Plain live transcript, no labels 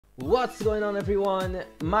What's going on, everyone?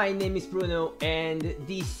 My name is Bruno and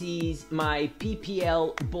this is my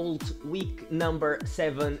PPL Bolt week number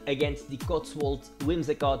 7 against the Cotswold,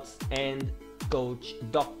 Whimsicotts and coach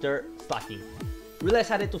Dr. Slacking. Really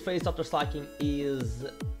excited to face Dr. Slacking. Is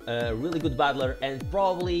a really good battler and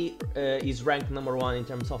probably is ranked #1 in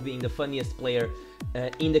terms of being the funniest player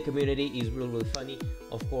in the community. He's really funny.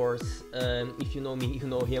 Of course, if you know me, you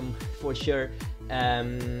know him for sure.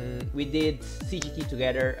 We did CGT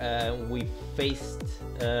together. We faced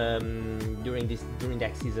during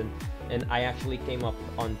that season, and I actually came up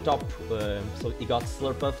on top. So he got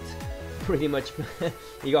slurpuffed, pretty much.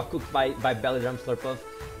 He got cooked by Belly Drum Slurpuff.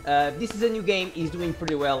 This is a new game. He's doing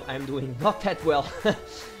pretty well. I'm doing not that well.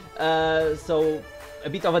 So a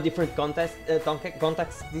bit of a different context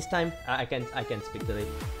this time. I can't speak today.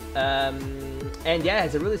 And yeah,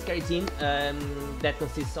 it's a really scary team that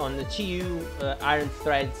consists on Chiyu, Iron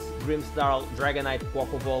Threads, Grimsnarl, Dragonite,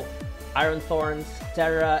 Cotswold, Iron Thorns,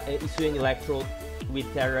 Terra, Isuian Electrode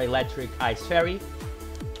with Terra Electric Ice Fairy,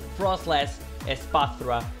 Frostless,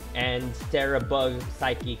 Espathra, and Terra Bug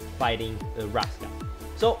Psychic fighting Rabsca.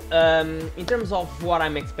 So, in terms of what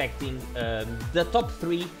I'm expecting, the top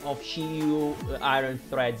 3 of Chiyu, Iron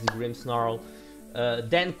Threads, Grimsnarl,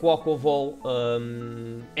 then Cotswold,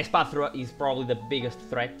 Espathra is probably the biggest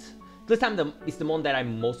threat. This time it's the one that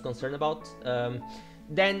I'm most concerned about.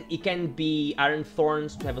 Then it can be Iron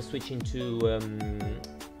Thorns to have a switch into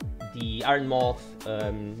the Iron Moth.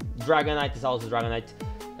 Dragonite is also Dragonite.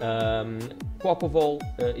 Cotswold,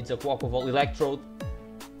 it's a Cotswold Electrode.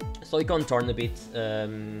 So he can turn a bit,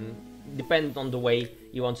 depending on the way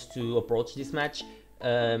he wants to approach this match.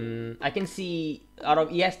 I can see,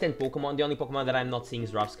 he has 10 Pokemon, the only Pokemon that I'm not seeing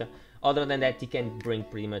is Rabsca. Other than that, he can bring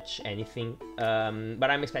pretty much anything. But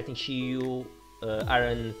I'm expecting Chiyu,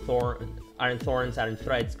 Iron Thorns, Iron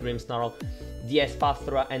Threads, Grimsnarl, the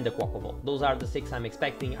Espathra, and the Cotswold. Those are the 6 I'm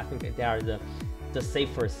expecting. I think they are the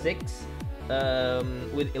safer 6.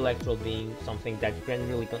 With Electrode being something that can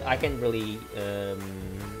really, I can really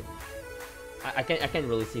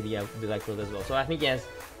see the Electrode as well. So I think he has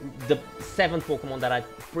the 7 Pokemon that are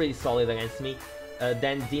pretty solid against me.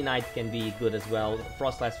 Then D-Knight can be good as well.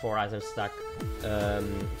 Frostless for Azure Stack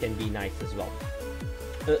can be nice as well.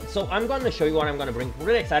 So I'm going to show you what I'm going to bring. I'm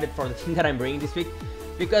really excited for the team that I'm bringing this week,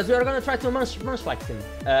 because we are going to try to Munchlax him.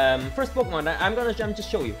 First Pokemon, I'm just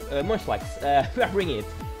show you. Munchlax, we are bringing it.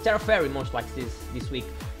 Terra Fairy Munchlax this week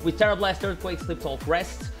with Terra Blast, Earthquake, Sleep Talk,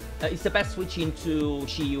 Rest. It's the best switch into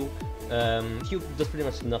Chiyu. Chiyu does pretty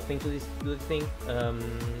much nothing to this thing.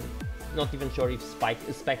 Not even sure if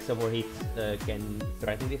Specs Overheat can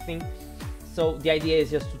threaten this thing. So the idea is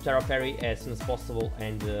just to Terra Fairy as soon as possible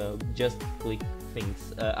and just click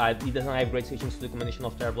things. It doesn't have great switching to the combination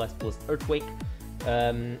of Terra Blast plus Earthquake.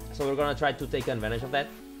 So we're gonna try to take advantage of that.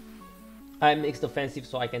 I'm mixed offensive,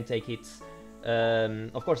 so I can take hits.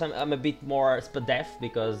 Of course, I'm a bit more Spadef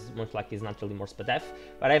because Munchlax is naturally more Spadef,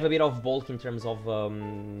 but I have a bit of bulk in terms of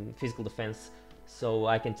physical defense, so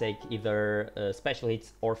I can take either special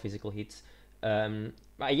hits or physical hits.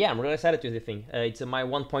 But yeah, I'm really excited to use the thing. It's my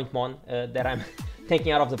 1-point mon that I'm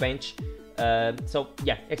taking out of the bench. So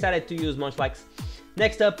yeah, excited to use Munchlax.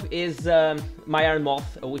 Next up is my Iron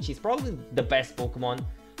Moth, which is probably the best Pokemon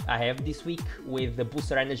I have this week, with the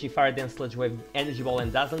Booster Energy, Fire Dance, Sludge Wave, Energy Ball,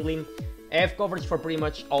 and Dazzling Gleam. I have coverage for pretty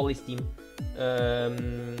much all his team,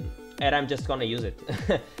 and I'm just gonna use it.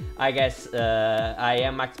 I guess I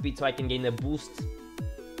am max speed, so I can gain a boost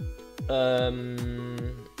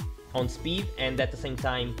on speed, and at the same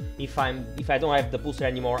time, if I don't have the booster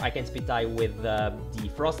anymore, I can speed tie with the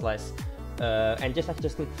Frostless, and just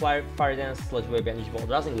click Fire Dance, Sludge Wave, Energy Ball,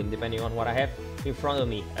 Dazzling Gleam, depending on what I have in front of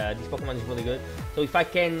me. This Pokemon is really good. So if I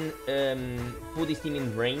can put this team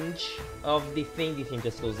in range of the thing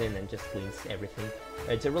just goes in and just cleans everything.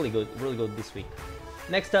 It's a really good this week.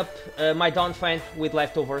 Next up, my Donphan with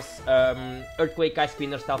leftovers. Earthquake, Ice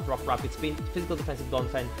Spinner, Stealth Rock, Rapid Spin, Physical Defensive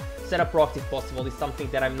Donphan. Set up rocks if possible is something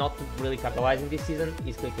that I'm not really capitalizing this season,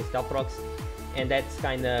 is clicking Stealth Rocks. And that's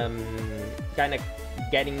kind of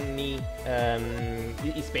getting me,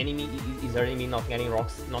 is spinning me, is hurting me, not getting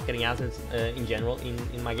rocks, not getting answers in general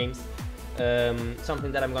in my games.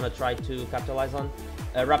 Something that I'm gonna try to capitalize on.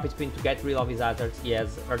 Rapid Spin to get rid of his hazards. He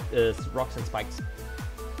has rocks and spikes,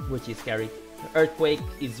 which is scary. Earthquake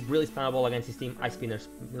is really spammable against his team. Ice Spinners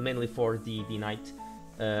mainly for the Knight.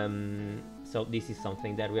 So this is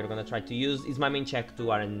something that we are gonna try to use. Is my main check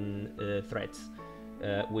to Iron Threads,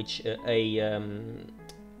 which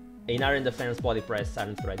an Iron Defense Body Press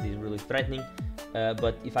Iron Threads is really threatening.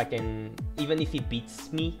 But if I can, even if he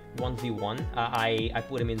beats me 1v1, I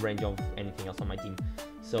put him in range of anything else on my team.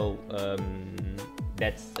 So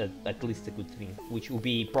that's at least a good thing, which will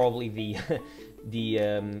be probably the the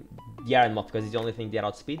Iron Moth, because it's the only thing that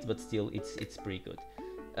outspeeds, but still it's pretty good.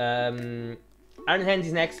 Iron Hands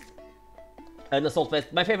is next. An Assault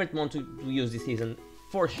Vest, my favorite one to use this season,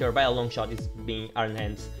 for sure, by a long shot, is being Iron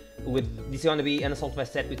Hands. This is going to be an Assault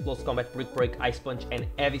Vest set with Close Combat, Brick Break, Ice Punch, and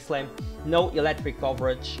Heavy Slam. No electric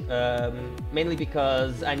coverage, mainly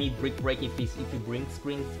because I need Brick Break if he brings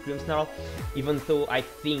Grimmsnarl, even though I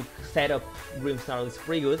think setup Grimmsnarl is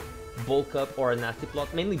pretty good. Bulk Up or a Nasty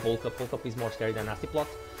Plot, mainly Bulk Up. Bulk Up is more scary than Nasty Plot.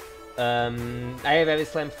 I have Heavy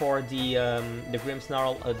Slam for the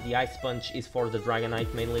Grimmsnarl, the Ice Punch is for the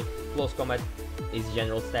Dragonite mainly, Close Combat is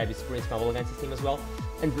General Stab, is Screen Small against his team as well,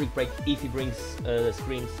 and Brick Break, if he brings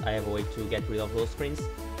screens, I have a way to get rid of those screens.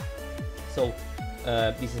 So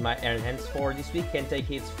this is my Iron Hands for this week, can take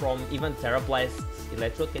hits from even Terra Blasts,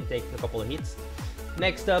 Electrode can take a couple of hits.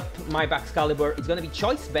 Next up, my Baxcalibur, it's gonna be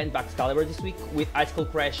Choice Band Baxcalibur this week with Icicle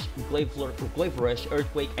Crash, Glaive Rush,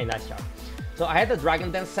 Earthquake, and Ice Shard. So I had the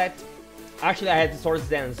Dragon Dance set. Actually, I had the Swords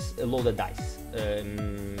Dance loaded dice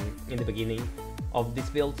in the beginning of this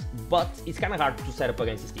build, but it's kind of hard to set up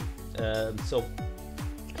against this team. So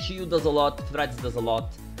Shiyu does a lot, Threads does a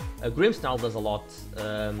lot, Grimmsnarl does a lot,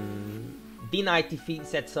 D-Knight if he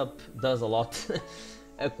sets up does a lot,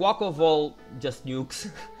 Quaquaval just nukes,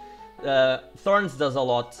 Thorns does a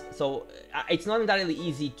lot, so it's not entirely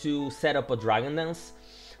easy to set up a Dragon Dance.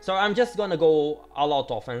 So I'm just gonna go all-out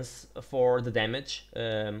offense for the damage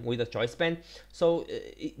with a Choice Band. So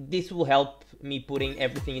this will help me putting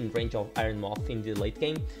everything in range of Iron Moth in the late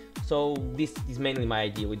game. So this is mainly my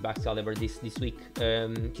idea with Baxcalibur this week,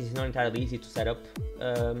 because it's not entirely easy to set up.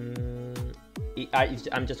 I'm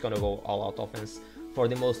just gonna go all-out offense for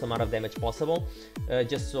the most amount of damage possible,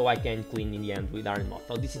 just so I can clean in the end with Iron Moth.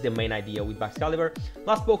 So this is the main idea with Baxcalibur.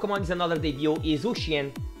 Last Pokemon is another debut, is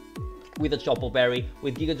Uxien, with a Chople Berry,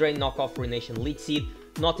 with Giga Drain, Knockoff, Ruination, Leech Seed.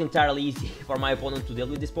 Not entirely easy for my opponent to deal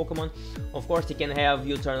with this Pokemon. Of course, he can have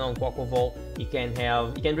U-turn on Quaquaval, he can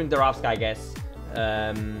bring the Rabsca, I guess.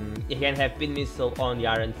 He can have Pin Missile on the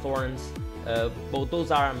Iron Thorns. Both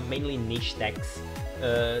those are mainly niche decks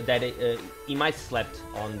that he might slept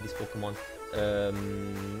on this Pokemon.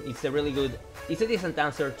 It's a decent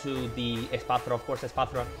answer to the Espathra. Of course,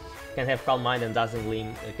 Espathra can have Calm Mind and Dazzling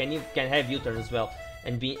Gleam, can have U-turn as well.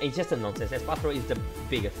 And it's just a nonsense. Espathra is the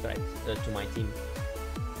biggest threat to my team.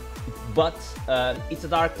 But it's a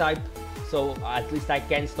dark type, so at least I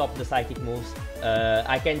can stop the psychic moves.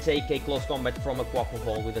 I can take a close combat from a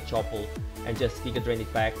Quaquaval with a Chople and just Giga Drain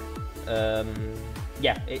it back.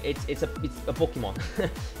 Yeah, it's a Pokemon.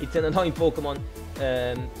 It's an annoying Pokemon.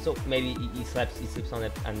 So maybe he sleeps on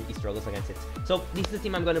it and he struggles against it. So this is the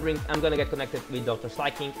team I'm gonna bring. I'm gonna get connected with Dr.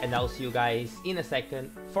 Slaking, and I'll see you guys in a second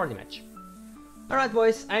for the match. Alright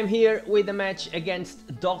boys, I'm here with the match against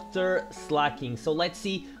Dr. Slaking. So let's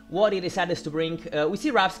see what he decided to bring. We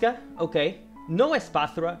see Rabsca, okay. No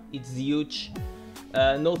Espathra, it's huge.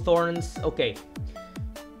 No Thorns, okay.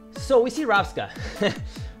 So we see Rabsca,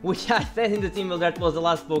 which I said in the team build that was the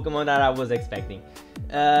last Pokemon that I was expecting.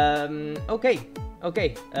 Okay.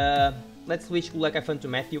 Let's switch Kulakafan to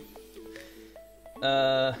Matthew.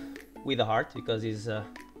 With a heart, because he's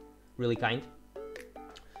really kind.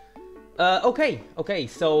 Okay,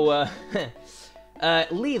 so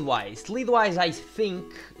lead-wise, I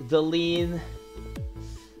think the lead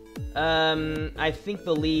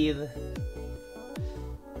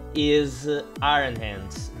is Iron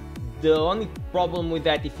Hands. The only problem with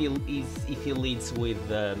that if he leads with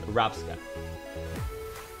Rabsca,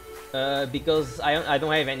 because I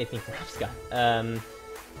don't have anything for Rabsca.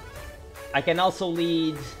 I can also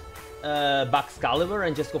lead Baxcalibur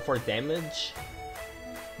and just go for damage.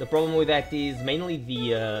 The problem with that is mainly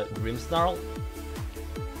the Grimmsnarl.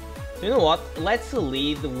 So you know what? Let's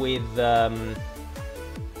lead with Iron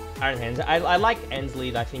Hands. I like Hands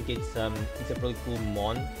lead. I think it's a pretty cool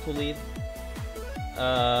mon to lead.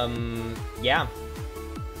 Yeah.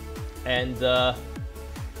 And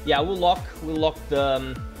yeah, we'll lock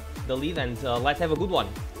the lead, and let's have a good one.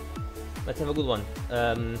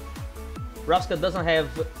 Rabsca doesn't have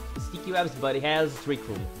sticky webs, but he has Trick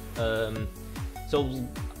Room. So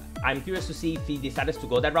I'm curious to see if he decides to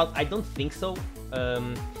go that route. I don't think so.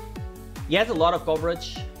 He has a lot of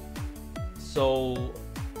coverage, so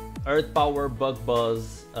Earth Power, Bug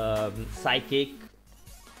Buzz, Psychic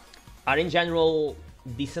are in general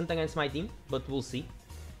decent against my team, but we'll see.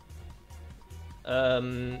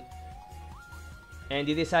 And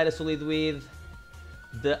he decided to lead with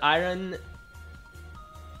the Iron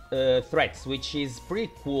Threats, which is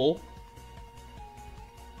pretty cool.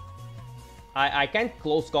 I can't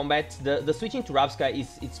close combat. The switching to Rabsca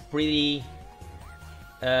it's pretty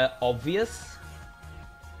obvious.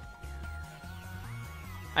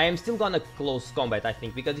 I am still gonna close combat, I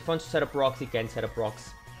think, because if he wants to set up rocks, he can set up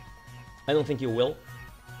rocks. I don't think he will.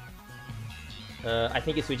 I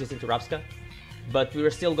think he switches into Rabsca. But we're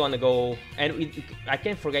still gonna go... And I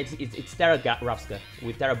can't forget, it's Terra Rabsca,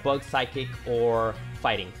 with Terra Bug, Psychic, or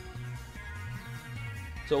Fighting.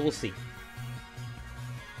 So we'll see.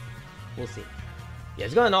 We'll see. Yeah,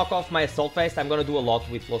 it's gonna knock off my Assault Vest. I'm gonna do a lot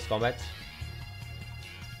with close combat.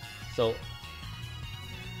 So...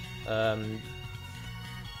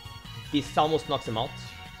 this almost knocks him out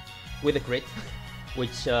with a crit,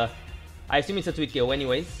 which I assume it's a 2-hit KO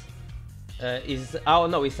anyways. Oh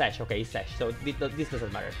no, he's Sash. Okay, he's Sash, so this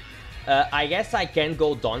doesn't matter. I guess I can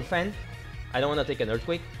go Dawn Fan. I don't want to take an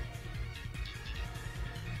Earthquake.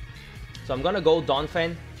 So I'm gonna go Dawn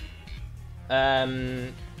Fan.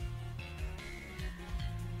 And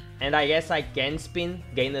I guess I can spin,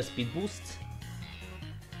 gain a speed boost.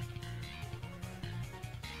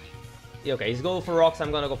 Okay, he's going for rocks,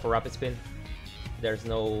 I'm gonna go for Rapid Spin. There's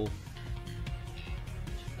no...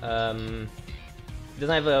 doesn't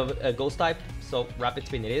have a ghost type, so Rapid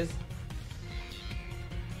Spin it is.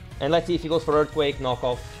 And let's see if he goes for Earthquake, Knock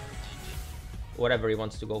Off, whatever he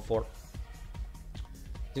wants to go for.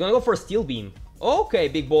 He's gonna go for a Steel Beam. Okay,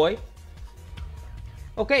 big boy.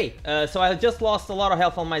 Okay, so I just lost a lot of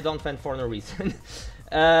health on my Dawn Fan for no reason.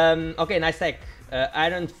 Okay, nice tech.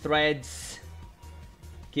 Iron Threads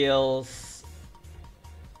kills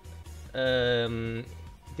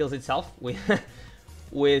kills itself with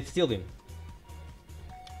with Steel Beam.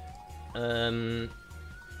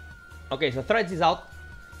 Okay, so Threads is out.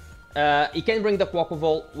 He can bring the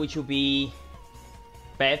Cotswold, which will be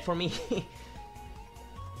bad for me.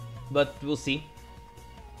 But we'll see.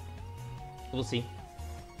 We'll see.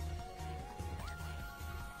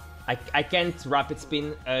 I can't Rapid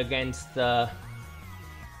Spin against... I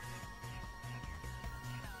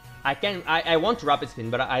want to Rapid Spin,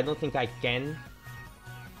 but I don't think I can.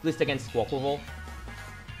 At least against Cotswold.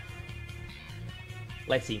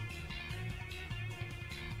 Let's see.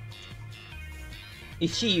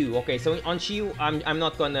 It's Shiyu. Okay, so on Shiyu, I'm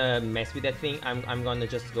not gonna mess with that thing. I'm gonna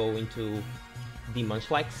just go into the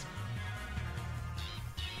Munchlax.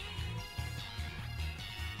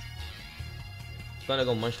 Gonna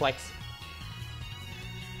go Munchlax.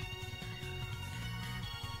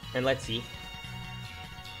 And let's see.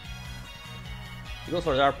 He goes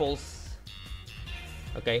for Dark Pulse.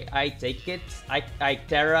 Okay, I take it. I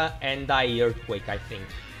Terra and I Earthquake, I think.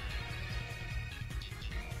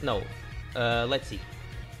 No. Let's see.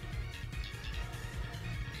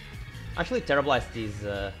 Actually, Terra Blast is...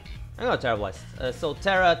 I'm gonna Terra Blast. So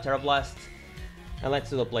Terra Blast. And let's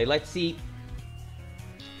do the play. Let's see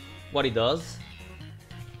what he does.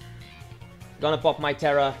 Gonna pop my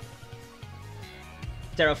Terra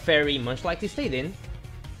Fairy Munchlax. He stayed in,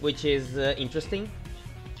 which is interesting.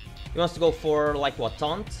 He wants to go for, like, what,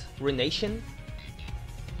 Taunt? Ruination?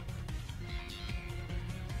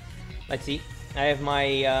 Let's see. I have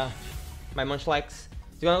my my Munchlax.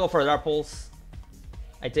 He's gonna go for a Dark Pulse.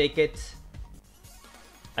 I take it.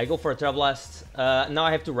 I go for a Terra Blast. Now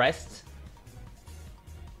I have to rest.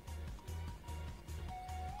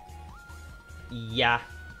 Yeah.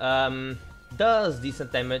 Does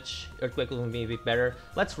decent damage. Earthquake will be a bit better.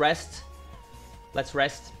 Let's rest. Let's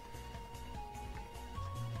rest.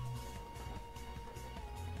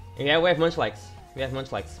 Yeah, we have Munchlax. We have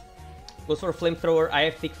Munchlax. Goes for a Flamethrower. I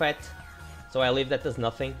have Thick Fat, so I leave that as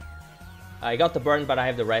nothing. I got the burn, but I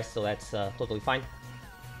have the rest, so that's totally fine.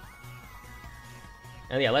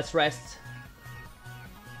 And yeah, let's rest.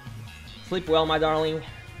 Sleep well, my darling.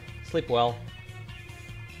 Sleep well.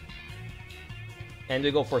 And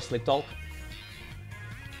we go for Sleep Talk.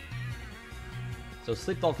 So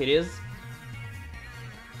Sleep Talk it is.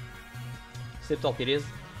 Sleep Talk it is.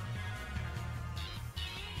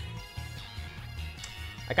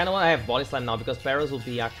 I kind of want to have Body Slam now because Paras will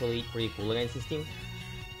be actually pretty cool against this team.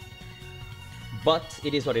 But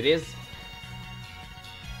it is what it is.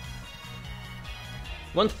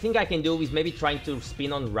 One thing I can do is maybe trying to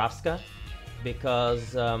spin on Rabsca,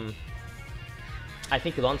 because I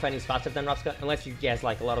think Dawn Fan is faster than Rabsca, unless he has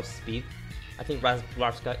like a lot of speed. I think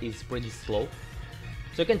Rabsca is pretty slow.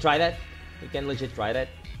 So you can try that. You can legit try that.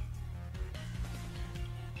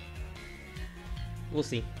 We'll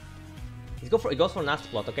see. He goes for Nasty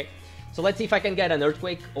Plot, okay. So let's see if I can get an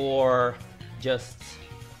Earthquake or just...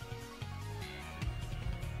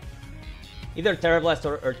 Either Terra Blast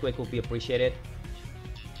or Earthquake will be appreciated.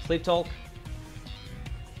 Sleep Talk.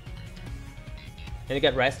 And you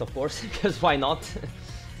get rest, of course, because why not?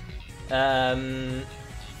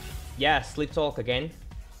 Yeah, Sleep Talk again.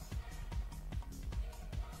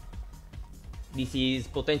 This is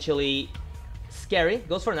potentially scary.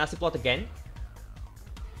 Goes for an acid plot again.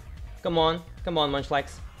 Come on,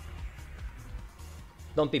 Munchlax.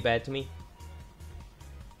 Don't be bad to me.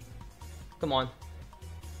 Come on.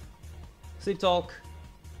 Sleep Talk.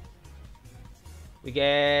 We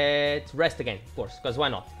get Rest again, of course, because why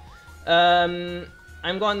not?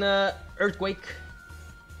 I'm gonna Earthquake.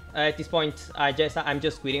 At this point, I'm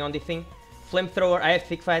just quitting on the thing. Flamethrower. I have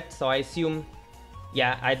Thick Fat, so I assume,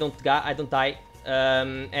 yeah, I don't die.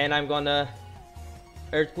 And I'm gonna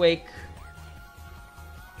Earthquake.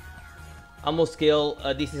 Almost kill.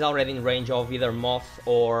 This is already in range of either Moth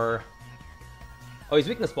or... Oh, his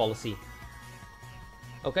Weakness Policy.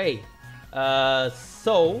 Okay.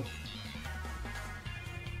 So...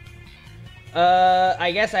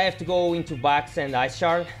 I guess I have to go into Bax and Ice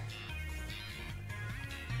Shard.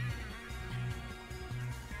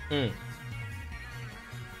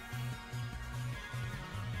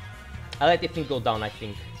 I'll let the thing go down, I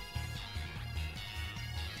think.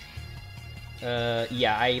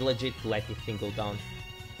 Yeah, I legit let the thing go down.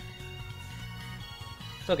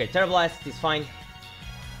 It's okay, Terra Blast is fine.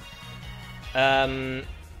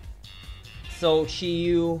 So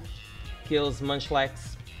Shiyu kills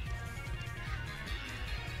Munchlax.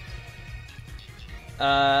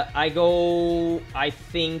 I go, I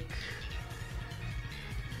think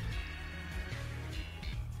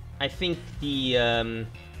the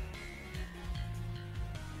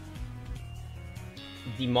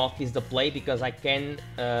Moth is the play because I can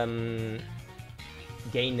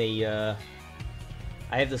gain a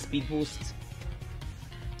I have the speed boost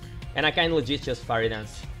and I can legit just Fire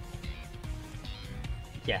Dance.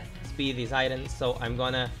 Yeah, speed is iron, so I'm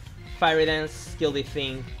gonna Fire Dance, kill the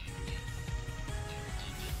thing.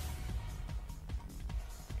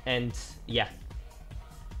 And yeah,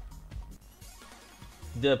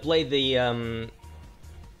 now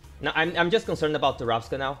I'm just concerned about the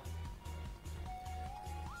Rabsca now,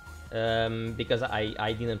 because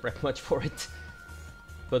I didn't prep much for it,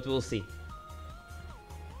 but we'll see.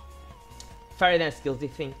 Fire Dance kills the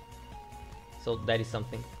thing, so that is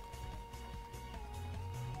something.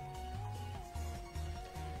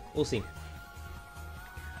 We'll see.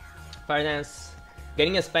 Fire Dance,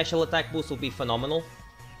 getting a special attack boost will be phenomenal.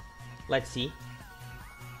 Let's see.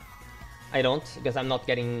 I don't, because I'm not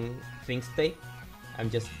getting things today. I'm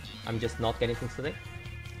just not getting things today.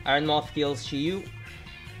 Iron Moth kills Shiyu.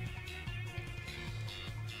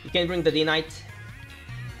 You can bring the D-Knight.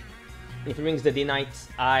 If he brings the D-Knight,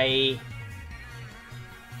 I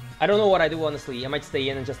don't know what I do, honestly. I might stay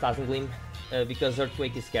in and just Dazzling Gleam, because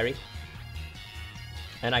Earthquake is scary.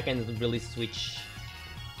 And I can really switch.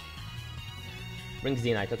 Brings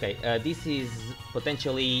D-Knight, okay. This is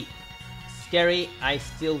potentially scary. I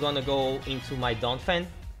still gonna go into my Donphan,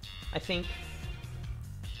 I think.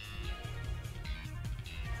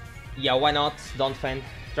 Yeah, why not? Donphan,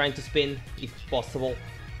 trying to spin if possible.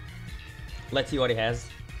 Let's see what he has.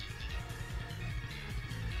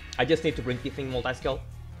 I just need to bring the thing multi-scale.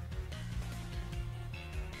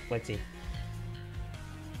 Let's see.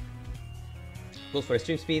 Goes for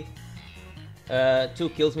Extreme Speed. 2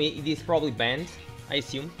 kills me. It is probably banned, I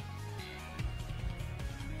assume.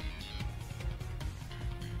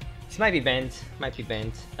 This might be banned.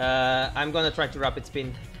 I'm gonna try to Rapid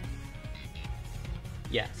Spin.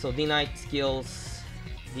 Yeah, so D-Knight kills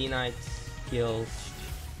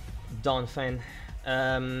Donphan.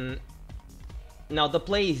 Now the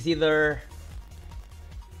play is either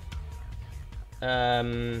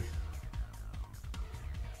I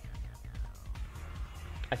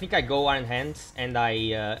think I go Iron Hands and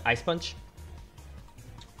I Ice Punch.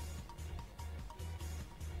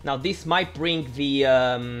 Now this might bring the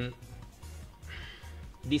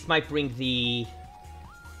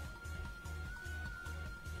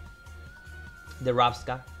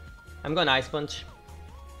Rabsca. I'm gonna Ice Punch.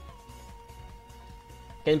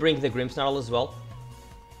 Can bring the Grimmsnarl as well.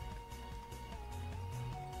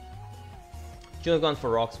 Should have gone for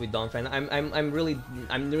rocks with Donphan. I'm really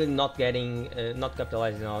not getting not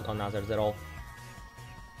capitalizing on others at all.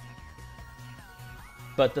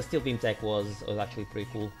 But the Steel Beam tech was actually pretty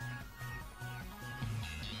cool.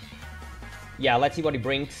 Yeah, let's see what he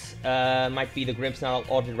brings. Might be the Grimmsnarl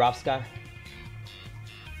or the Rabsca.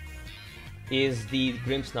 Is the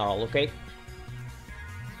Grimmsnarl, okay?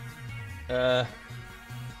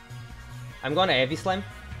 I'm gonna Heavy Slam.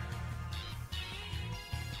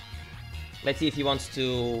 Let's see if he wants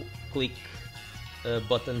to click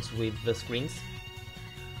buttons with the screens.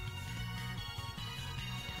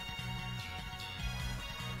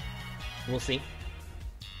 We'll see.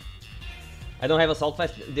 I don't have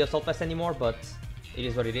the Assault Vest anymore, but it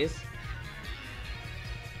is what it is.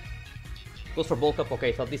 Goes for bulk up.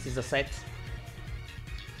 Okay, thought this is a set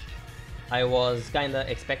I was kinda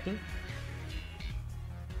expecting.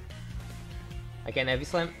 I can heavy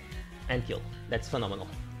slam and kill. That's phenomenal.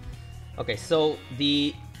 Okay, so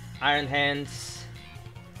the Iron Hands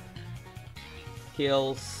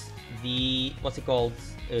kills the, what's it called,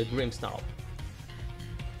 Grim Snarl.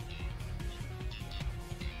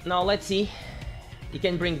 Now let's see. He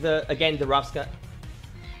can bring the, again, the Rabsca.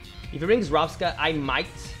 If he brings Rabsca, I might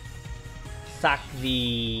sack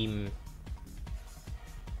the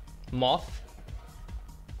Moth,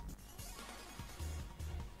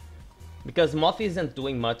 because Moth isn't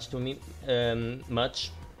doing much to me,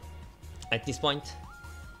 much at this point,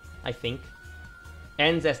 I think.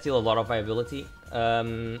 And there's still a lot of viability.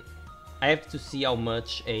 I have to see how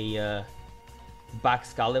much a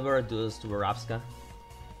Excalibur does to a Rabsca.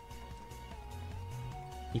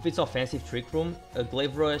 If it's offensive Trick Room, a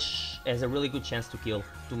Glaive Rush has a really good chance to kill,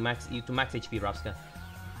 to max HP Rabsca.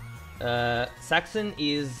 Saxon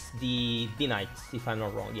is the D-Knight, if I'm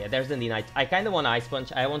not wrong. Yeah, there's the D-Knight. I kind of want Ice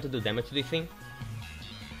Punch. I want to do damage to the thing.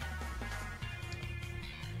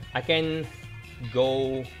 I can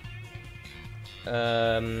go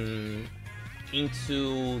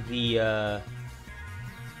into the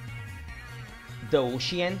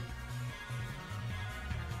Ocean.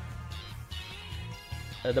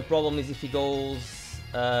 The problem is if he goes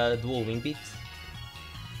dual Wing Beat.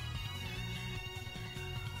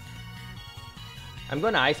 I'm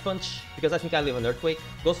gonna Ice Punch because I think I live on Earthquake.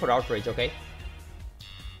 Goes for Outrage, okay.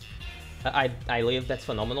 I live, that's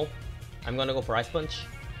phenomenal. I'm gonna go for Ice Punch.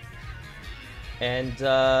 And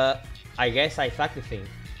I guess I sack the thing.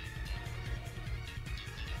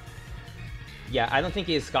 Yeah, I don't think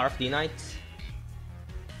he's Scarf D-Knight.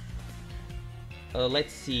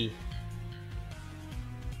 Let's see.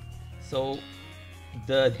 So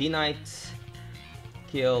the D-Knight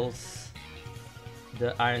kills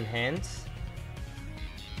the Iron Hands.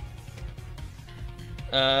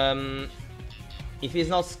 If he's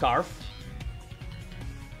not Scarf,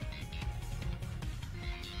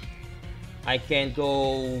 I can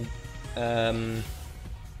go.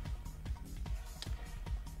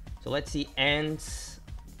 So let's see, Ants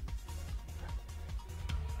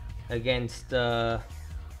against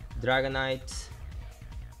Dragonite.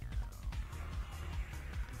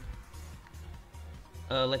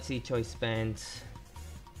 Let's see, Choice Band.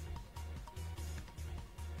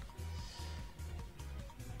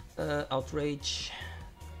 Outrage.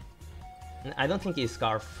 I don't think he's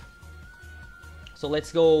Scarf. So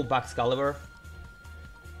let's go back Excalibur.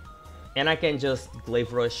 And I can just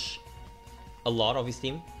Glaive Rush a lot of his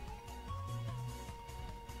team.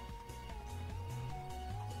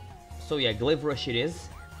 So yeah, Glaive Rush it is.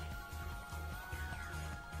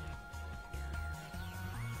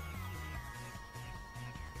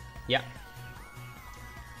 Yeah.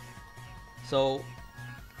 So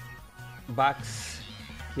Bax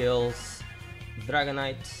kills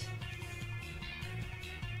Dragonite.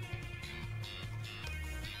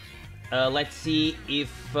 Let's see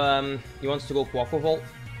if he wants to go Quaquaval.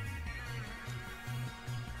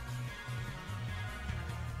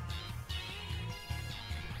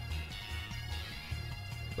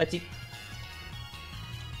 Let's see.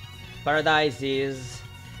 Paradise is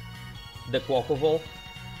the Quaquaval.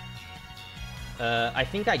 I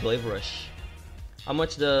think I Glaive Rush. How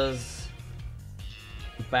much does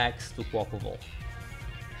Bax to Quaquaval?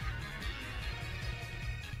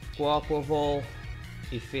 Quaquaval,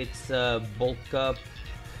 if it's Bolt Cup,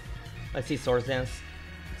 let's see, Swords Dance.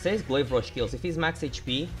 It says Glaive Rush kills. If he's max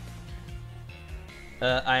HP,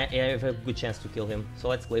 I have a good chance to kill him. So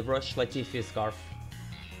let's Glaive Rush. Let's see if he's Scarf.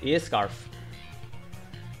 He is Scarf.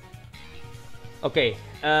 Okay,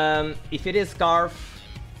 if it is Scarf,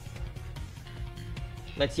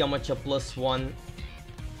 let's see how much a +1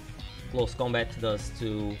 close combat does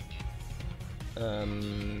to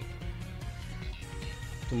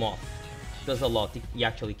Moth. Does a lot. He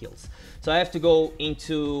actually kills. So I have to go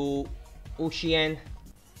into Ocean,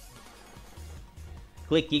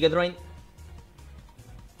 click Giga Drain,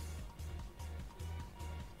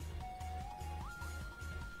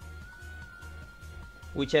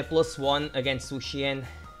 which I +1 against Ocean.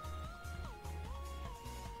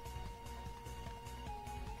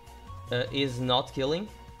 Is not killing,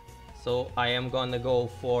 so I am gonna go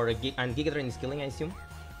for a and Giga Drain is killing, I assume,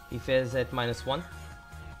 if it's at -1.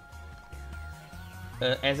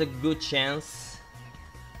 Has a good chance.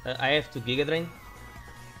 I have to Giga Drain.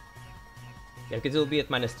 Yeah, because it will be at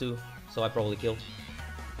 -2, so I probably kill.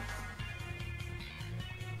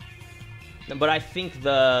 But I think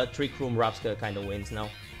the Trick Room Rabsca kind of wins now.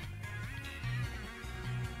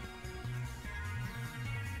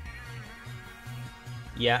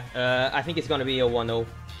 Yeah, I think it's gonna be a 1-0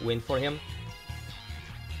 win for him.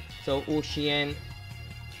 So Ushien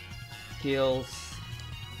kills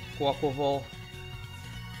Cotswold.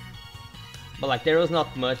 But like, there was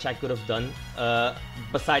not much I could have done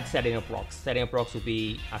besides setting up rocks. Setting up rocks would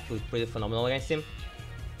be actually pretty phenomenal against him.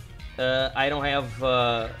 I don't have...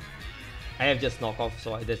 I have just knockoff,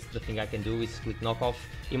 so that's the thing I can do is click knockoff.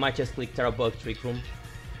 You might just click Terra Bug Trick Room.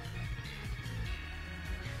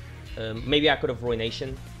 Maybe I could have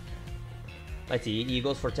Ruination. Let's see, he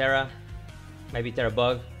goes for Terra. Maybe Terra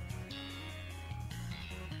Bug.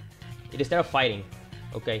 It is Terra Fighting.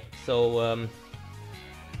 Okay, so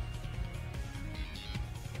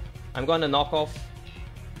I'm gonna knock off.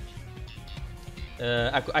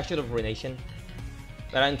 I should have Ruination.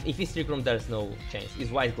 But if he's Trick Room, there's no chance. He's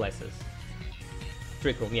White Glasses.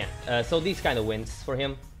 Trick Room, yeah. So these kind of wins for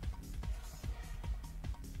him.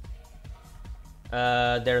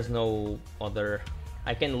 There's no other...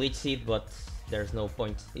 I can Leech Seed, but there's no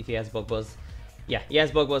point if he has Bug Buzz. Yeah, he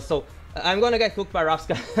has Bug Buzz, so I'm gonna get cooked by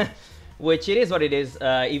Rabsca, which it is what it is.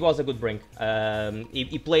 It was a good brink.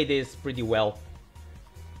 He played this pretty well.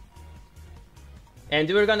 And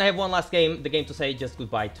we're gonna have one last game, the game to say just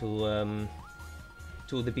goodbye to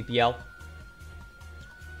the PPL.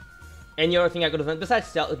 Any other thing I could have done,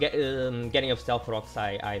 besides getting up Stealth Rocks,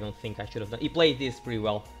 I don't think I should have done. He played this pretty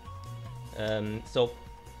well. So,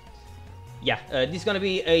 yeah, this is gonna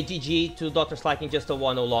be a GG to Dr. Slacking, just a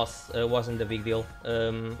 1-0 loss, wasn't a big deal.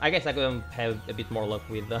 I guess I could have a bit more luck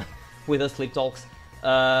with the Sleep Talks,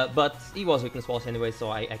 but it was weakness walls anyway,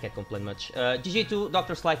 so I can't complain much. GG to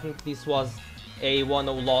Dr. Slacking, this was a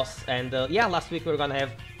 1-0 loss, and yeah, last week we're gonna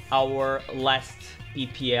have our last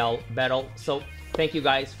PPL battle, so thank you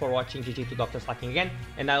guys for watching. GG to Dr. Slacking again,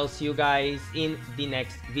 and I'll see you guys in the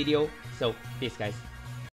next video, so peace guys.